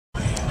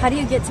How do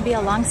you get to be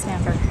a long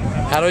snapper?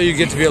 How do you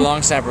get to be a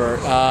long snapper?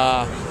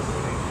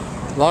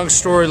 Long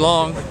story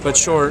long, but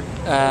short.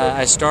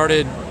 I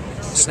started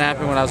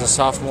snapping when I was a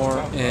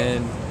sophomore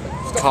in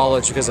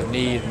college because of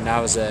need, and I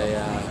was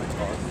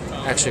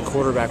actually a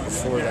quarterback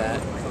before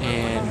that,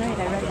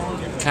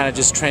 and kind of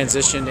just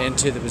transitioned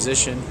into the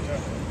position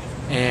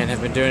and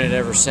have been doing it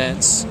ever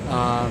since.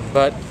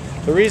 But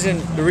the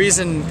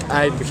reason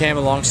I became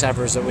a long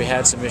snapper is that we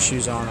had some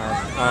issues on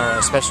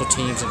our special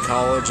teams in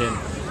college, and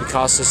it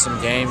cost us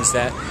some games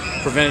that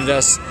prevented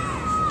us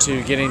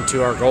to getting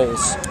to our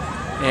goals.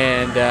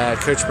 And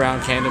Coach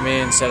Brown came to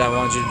me and said, I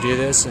wanted you to do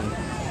this, and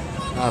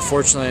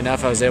fortunately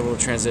enough, I was able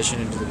to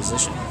transition into the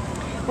position.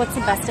 What's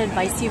the best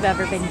advice you've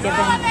ever been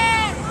given?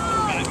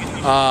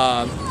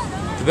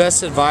 The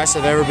best advice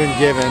I've ever been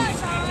given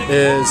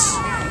is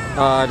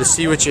to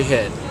see what you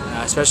hit,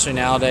 especially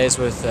nowadays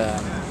with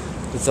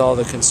all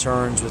the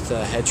concerns with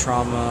head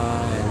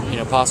trauma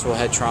and possible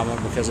head trauma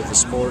because of the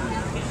sport,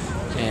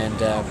 and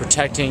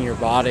protecting your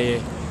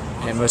body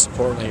and most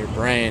importantly your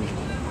brain.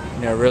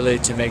 Really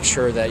to make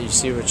sure that you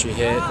see what you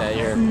hit, that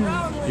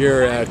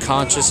you're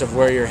conscious of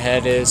where your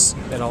head is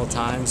at all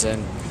times,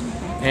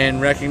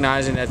 and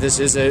recognizing that this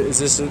is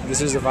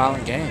a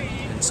violent game,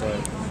 and so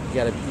you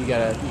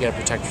gotta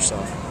protect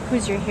yourself.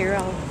 Who's your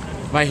hero?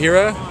 My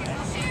hero?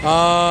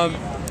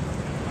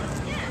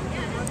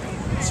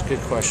 That's a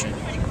good question.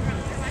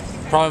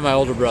 Probably my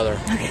older brother.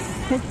 Okay.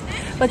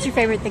 What's your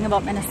favorite thing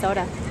about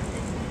Minnesota?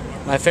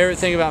 My favorite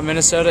thing about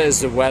Minnesota is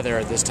the weather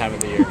at this time of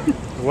the year.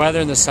 The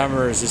weather in the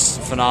summer is just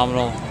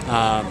phenomenal.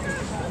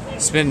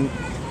 It's been,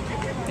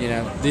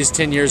 these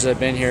 10 years that I've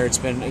been here, it's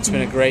been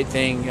a great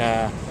thing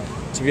to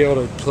be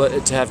able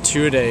to have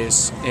 2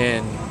 days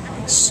in,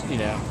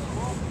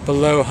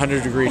 below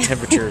 100-degree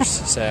temperatures.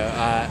 So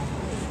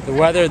the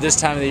weather this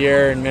time of the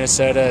year in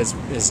Minnesota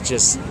is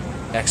just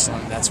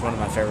excellent. That's one of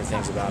my favorite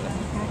things about it.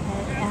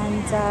 Okay.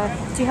 And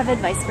do you have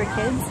advice for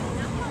kids?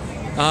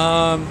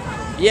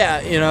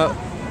 Yeah,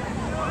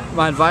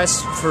 my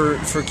advice for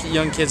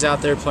young kids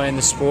out there playing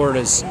the sport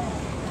is,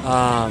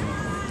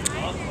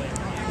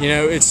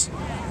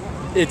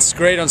 it's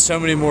great on so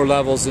many more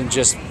levels than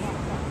just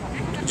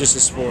a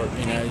sport.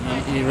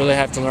 You really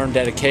have to learn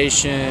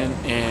dedication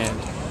and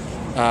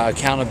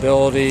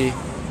accountability,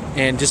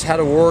 and just how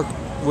to work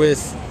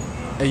with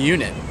a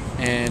unit,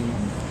 and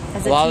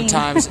a lot of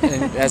times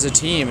as a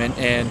team,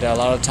 and a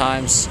lot of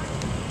times,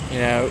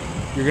 you're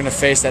going to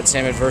face that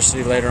same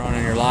adversity later on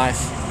in your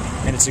life.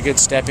 And it's a good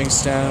stepping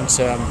stone.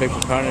 So I'm a big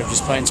proponent of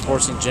just playing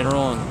sports in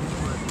general,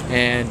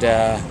 and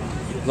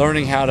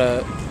learning how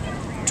to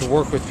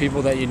work with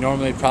people that you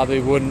normally probably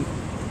wouldn't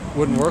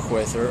work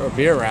with or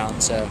be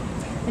around. So.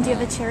 And do you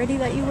have a charity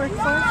that you work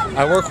for?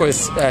 I work with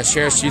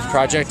Sheriff's Youth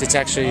Project. It's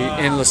actually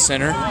in La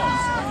Center,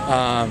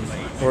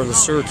 or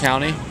LeSueur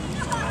County,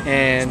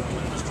 and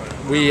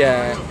we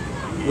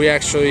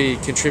actually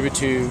contribute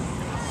to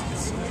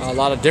a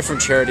lot of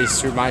different charities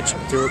through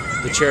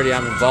the charity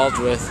I'm involved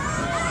with.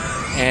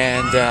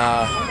 And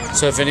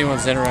so if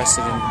anyone's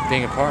interested in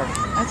being a part,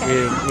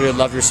 we would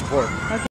love your support. Okay.